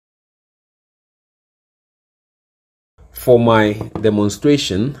For my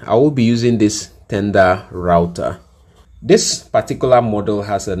demonstration, I will be using this Tenda router. This particular model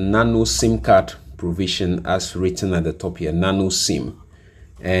has a nano SIM card provision as written at the top here, nano SIM.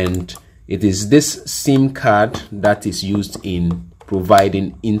 And it is this SIM card that is used in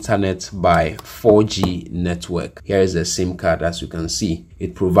providing internet by 4G network. Here is the SIM card. As you can see,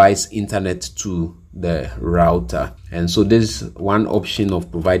 it provides internet to the router. And so this is one option of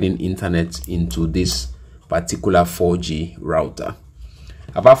providing internet into this particular 4G router.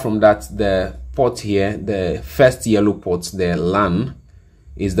 Apart from that, the port here, the first yellow port, the LAN,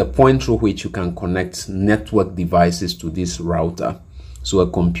 is the point through which you can connect network devices to this router. So a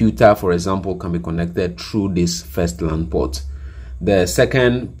computer, for example, can be connected through this first LAN port. The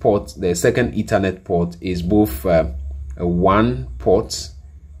second port, the second Ethernet port, is both a WAN port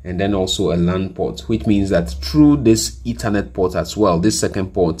and then also a LAN port, which means that through this Ethernet port as well, this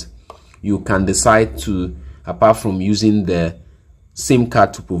second port, you can decide to, apart from using the SIM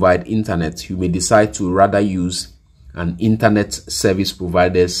card to provide internet, you may decide to rather use an internet service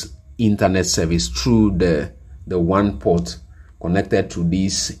provider's internet service through the WAN port connected to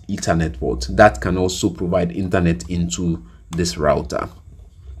this Ethernet port. That can also provide internet into this router.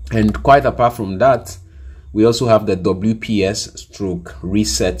 And quite apart from that, we also have the WPS stroke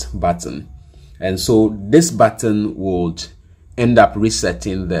reset button. And so this button would end up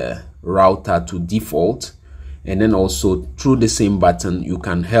resetting the router to default. And then also through the same button, you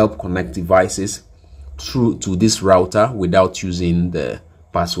can help connect devices through to this router without using the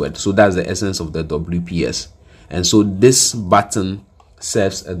password. So that's the essence of the WPS. And so this button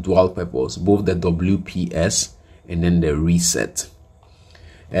serves a dual purpose, both the WPS and then the reset.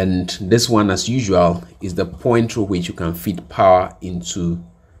 And this one, as usual, is the point through which you can feed power into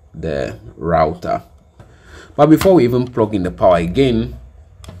the router. But before we even plug in the power again,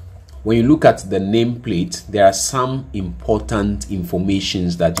 when you look at the nameplate, there are some important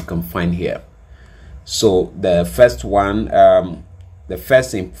informations that you can find here. So the first one, the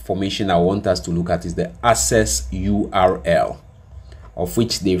first information I want us to look at is the access URL, of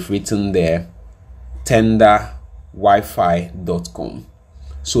which they've written there, tendawifi.com.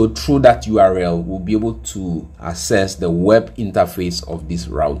 So through that URL, we'll be able to access the web interface of this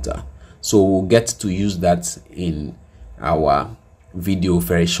router. So we'll get to use that in our video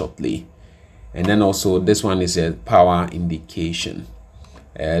very shortly. And then also this one is a power indication.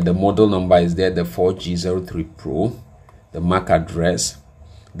 The model number is there, the 4G03 Pro, the MAC address,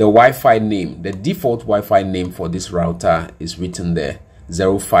 the Wi-Fi name. The default Wi-Fi name for this router is written there,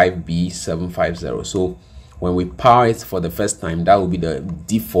 05B750. So when we power it for the first time, that will be the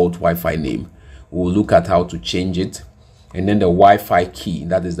default Wi-Fi name. We'll look at how to change it. And then the Wi-Fi key,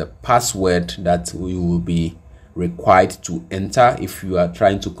 that is the password that we will be required to enter if you are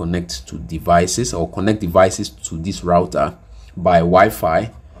trying to connect to devices or connect devices to this router by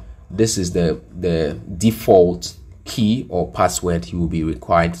Wi-Fi. This is the default key or password you will be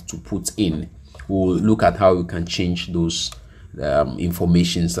required to put in. We'll look at how you can change those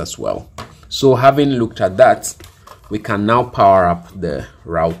informations as well. So having looked at that, we can now power up the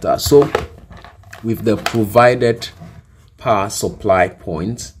router. So with the provided power supply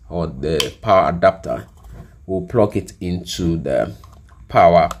point or the power adapter, we'll plug it into the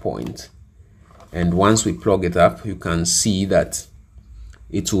power point. And once we plug it up, you can see that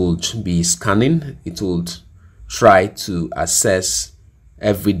it will be scanning. It will try to assess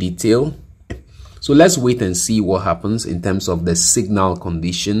every detail. So let's wait and see what happens in terms of the signal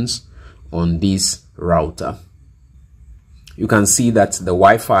conditions on this router. You can see that the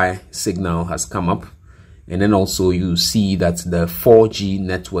Wi-Fi signal has come up, and then also you see that the 4G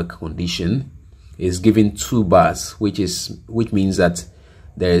network condition is given 2 bars, which means that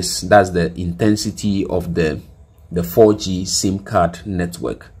that's the intensity of the 4G SIM card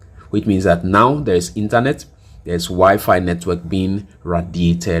network, which means that now there's internet, there's Wi-Fi network being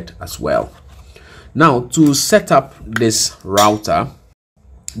radiated as well. Now to set up this router,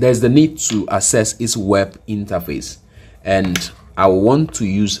 there's the need to access its web interface, and I want to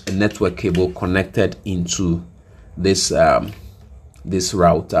use a network cable connected into this this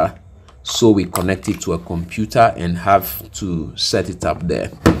router. So we connect it to a computer and have to set it up there.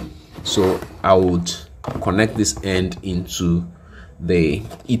 So I would connect this end into the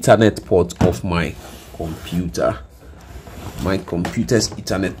Ethernet port of my computer. My computer's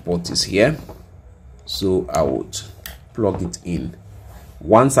Ethernet port is here. So I would plug it in.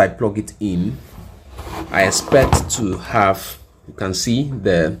 Once I plug it in, I expect to have, you can see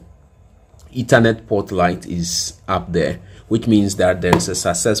the Ethernet port light is up there, which means that there is a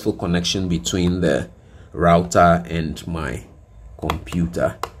successful connection between the router and my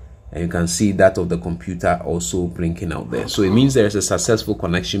computer. and you can see that of the computer also blinking out there. So it means there is a successful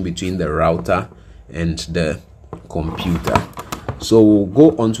connection between the router and the computer. So we'll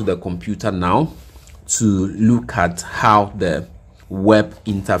go onto the computer now to look at how the web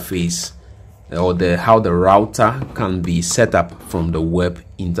interface or how the router can be set up from the web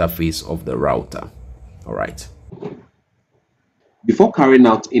interface of the router. All right. Before carrying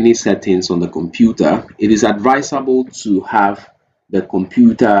out any settings on the computer, it is advisable to have the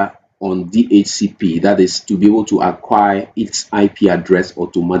computer on DHCP, that is to be able to acquire its IP address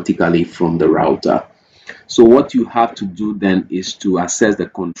automatically from the router. So what you have to do then is to access the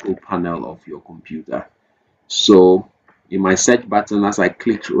control panel of your computer. So in my search button, as I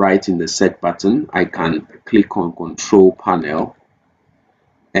click right in the search button, I can click on control panel,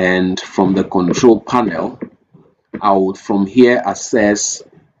 and from the control panel I would from here access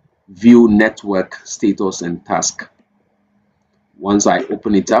view network status and task. Once I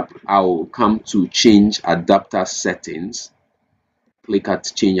open it up, I will come to change adapter settings, click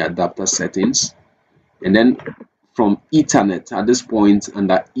at change adapter settings, and then from Ethernet, at this point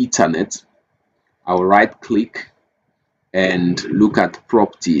under Ethernet, I will right click and look at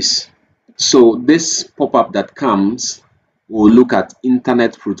properties. So this pop-up that comes will look at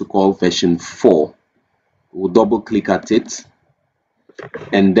Internet Protocol version 4. We'll double click at it,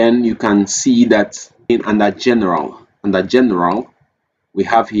 and then you can see that under general we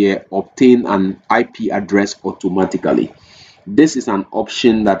have here obtain an IP address automatically. This is an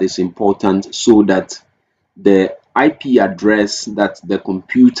option that is important so that the IP address that the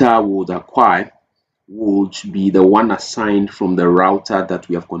computer would acquire would be the one assigned from the router that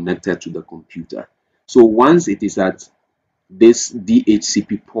we have connected to the computer. So once it is at this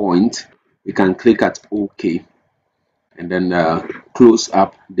DHCP point, we can click at OK and then close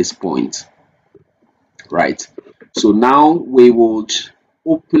up this point. Right. So now we would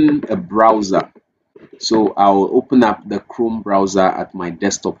open a browser. So I'll open up the Chrome browser at my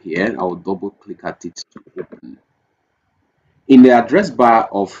desktop here. I'll double click at it to open. In the address bar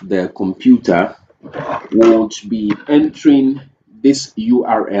of the computer, we'll be entering this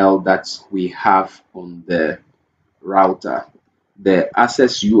URL that we have on the router. The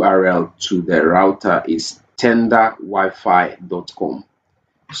access URL to the router is tendawifi.com.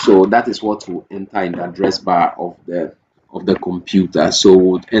 So that is what will enter in the address bar of the computer. So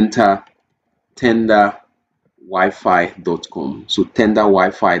we'll enter tendawifi.com. So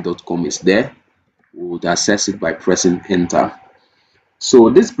tendawifi.com is there. We would access it by pressing enter. So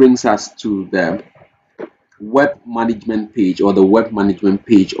this brings us to the web management page, or the web management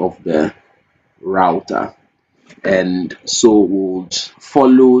page of the router. And so we'll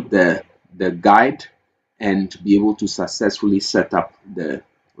follow the guide and be able to successfully set up the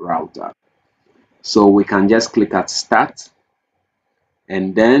router. So we can just click at start,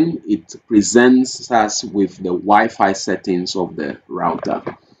 and then it presents us with the Wi-Fi settings of the router.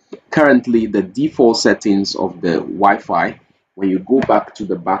 Currently, the default settings of the Wi-Fi, when you go back to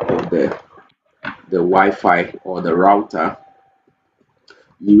the back of the Wi-Fi or the router,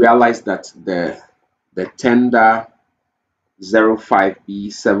 you realize that the Tenda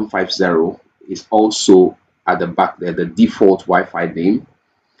 05B750 is also at the back there, the default Wi-Fi name,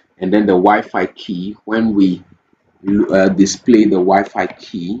 and then the Wi-Fi key. When we display the Wi-Fi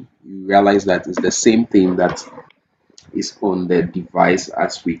key, you realize that it's the same thing that is on the device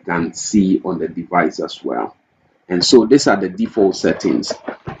as we can see on the device as well. And so these are the default settings.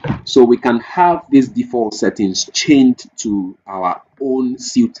 So we can have these default settings changed to our own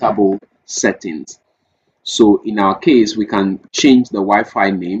suitable settings. So in our case, we can change the Wi-Fi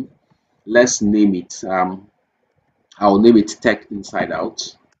name. Let's name it, I'll name it Tech Inside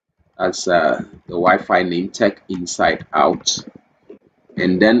Out as the Wi-Fi name, Tech Inside Out.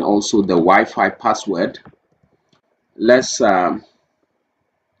 And then also the Wi-Fi password. Let's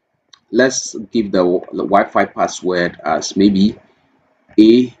give the Wi-Fi password as maybe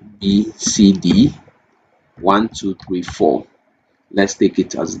ABCD1234. Let's take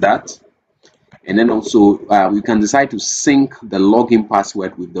it as that. And then also we can decide to sync the login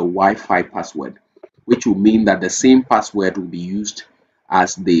password with the Wi-Fi password, which will mean that the same password will be used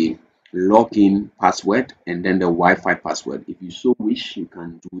as the login password and then the Wi-Fi password. If you so wish, you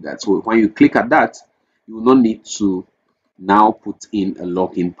can do that. So when you click at that, you will not need to now put in a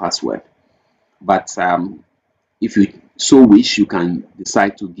login password. But if you so wish, you can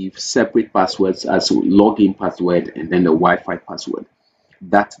decide to give separate passwords as login password and then the Wi-Fi password.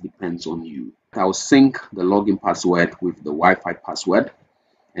 That depends on you. I'll sync the login password with the Wi-Fi password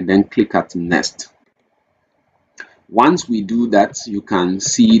and then click at next. Once we do that, you can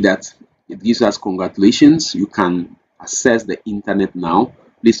see that it gives us congratulations. You can access the internet now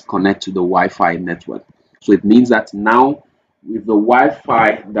please connect to the Wi-Fi network. So it means that now with the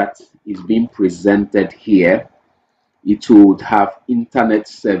Wi-Fi that is being presented here, it would have internet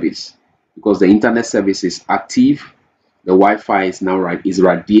service because the internet service is active. The Wi-Fi is now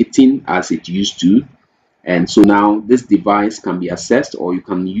radiating as it used to, and so now this device can be accessed, or you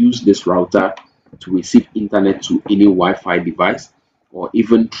can use this router to receive internet to any Wi-Fi device, or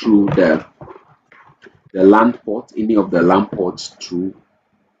even through the LAN port, any of the LAN ports through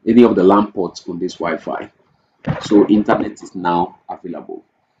any of the LAN ports on this Wi-Fi. So internet is now available.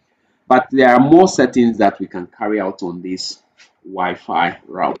 But there are more settings that we can carry out on this Wi-Fi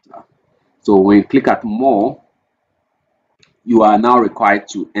router. So when you click at more, you are now required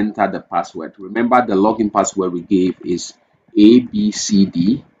to enter the password. Remember, the login password we gave is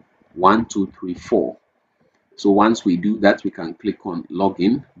ABCD1234. So once we do that, we can click on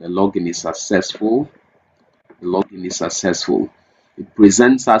login. The login is successful. The login is successful. It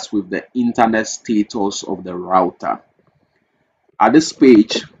presents us with the internet status of the router. At this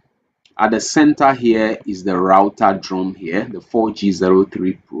page, at the center here is the router drawn here, the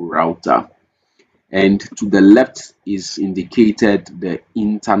 4G03 Pro router. And to the left is indicated the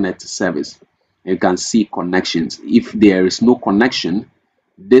internet service. You can see connections. If there is no connection,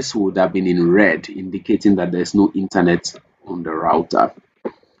 this would have been in red, indicating that there's no internet on the router.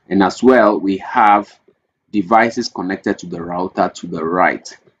 And as well, we have devices connected to the router to the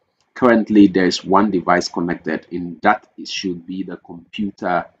right. Currently, there is one device connected, and that it should be the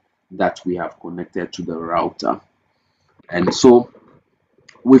computer that we have connected to the router. And so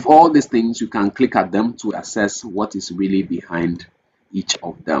with all these things, you can click at them to assess what is really behind each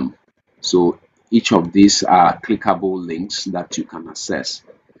of them. So each of these are clickable links that you can access.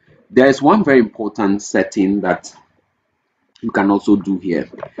 There is one very important setting that you can also do here.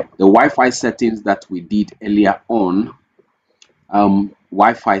 The Wi-Fi settings that we did earlier on,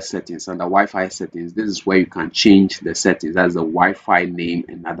 Wi-Fi settings. Under Wi-Fi settings, this is where you can change the settings. That's the Wi-Fi name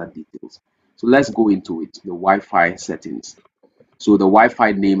and other details. So let's go into it, the Wi-Fi settings. So the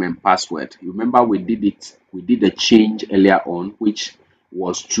Wi-Fi name and password. Remember we did a change earlier on, which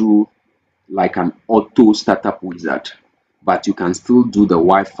was through like an auto startup wizard, but you can still do the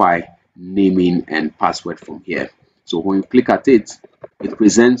Wi-Fi naming and password from here. So when you click at it, it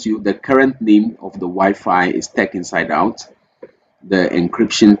presents you the current name of the Wi-Fi is Tech Inside Out. The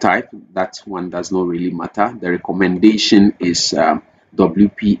encryption type, that one does not really matter. The recommendation is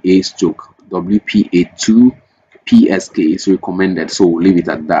WPA/WPA2 PSK is recommended, so we'll leave it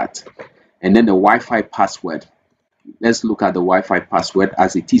at that. And then the Wi-Fi password. Let's look at the Wi-Fi password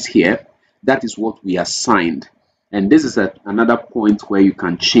as it is here. That is what we assigned, and this is another point where you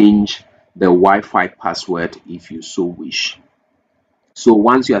can change the Wi-Fi password if you so wish. So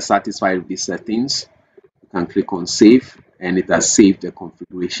once you are satisfied with these settings, you can click on save, and it has saved the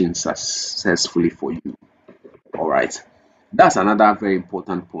configuration successfully for you. All right, that's another very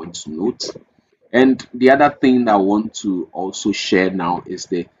important point to note. And the other thing that I want to also share now is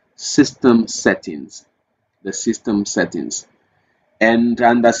the system settings. The system settings. And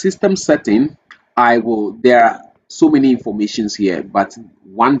under system setting, there are so many informations here, but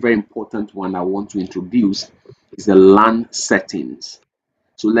one very important one I want to introduce is the LAN settings.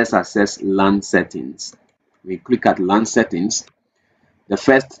 So let's access LAN settings. We click at LAN settings. The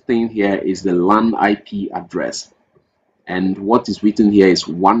first thing here is the LAN IP address. And what is written here is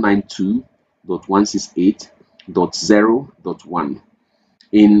 192.168.0.1.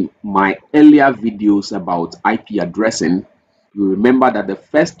 In my earlier videos about IP addressing, you remember that the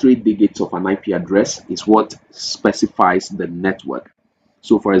first 3 digits of an IP address is what specifies the network.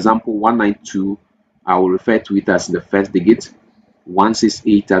 So for example, 192, I will refer to it as the first digit,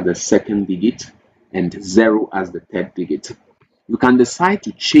 168 as the second digit, and 0 as the third digit. You can decide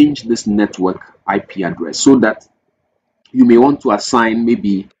to change this network IP address so that you may want to assign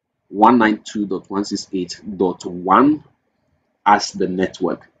maybe 192.168.1 as the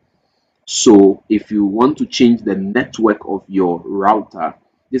network. So if you want to change the network of your router,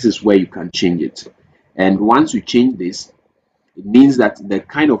 this is where you can change it. And once you change this, it means that the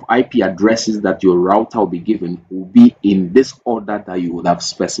kind of IP addresses that your router will be given will be in this order that you would have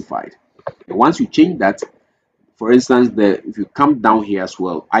specified. And once you change that, for instance, if you come down here as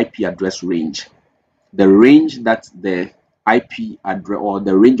well, IP address range, the range that the IP address or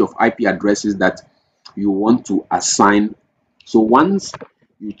the range of IP addresses that you want to assign. So once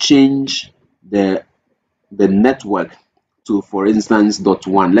you change the network to, for instance,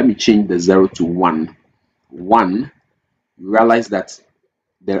 .1, let me change the 0 to 1, you realize that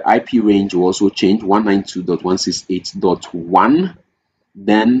the IP range will also change, 192.168.1.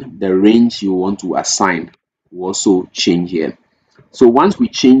 then the range you want to assign will also change here. So once we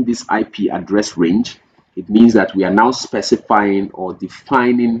change this IP address range, it means that we are now specifying or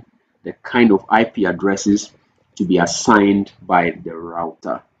defining the kind of IP addresses to be assigned by the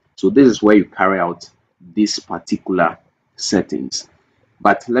router. So this is where you carry out this particular settings.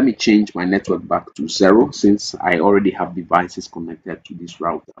 But let me change my network back to 0 since I already have devices connected to this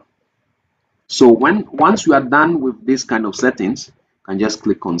router. So once you are done with this kind of settings, you can just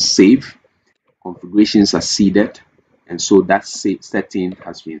click on save. Configurations are seeded, and so that setting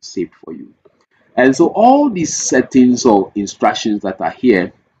has been saved for you. And so all these settings or instructions that are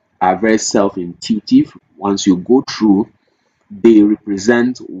here are very self-intuitive. Once you go through, they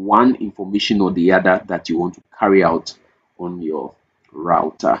represent one information or the other that you want to carry out on your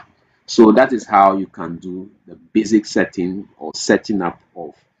router. So that is how you can do the basic setting or setting up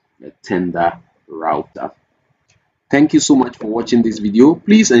of the Tenda router. Thank you so much for watching this video.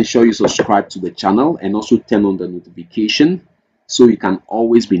 Please ensure you subscribe to the channel and also turn on the notification so you can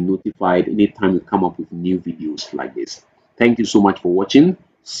always be notified anytime we come up with new videos like this. Thank you so much for watching.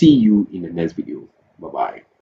 See you in the next video. Bye-bye.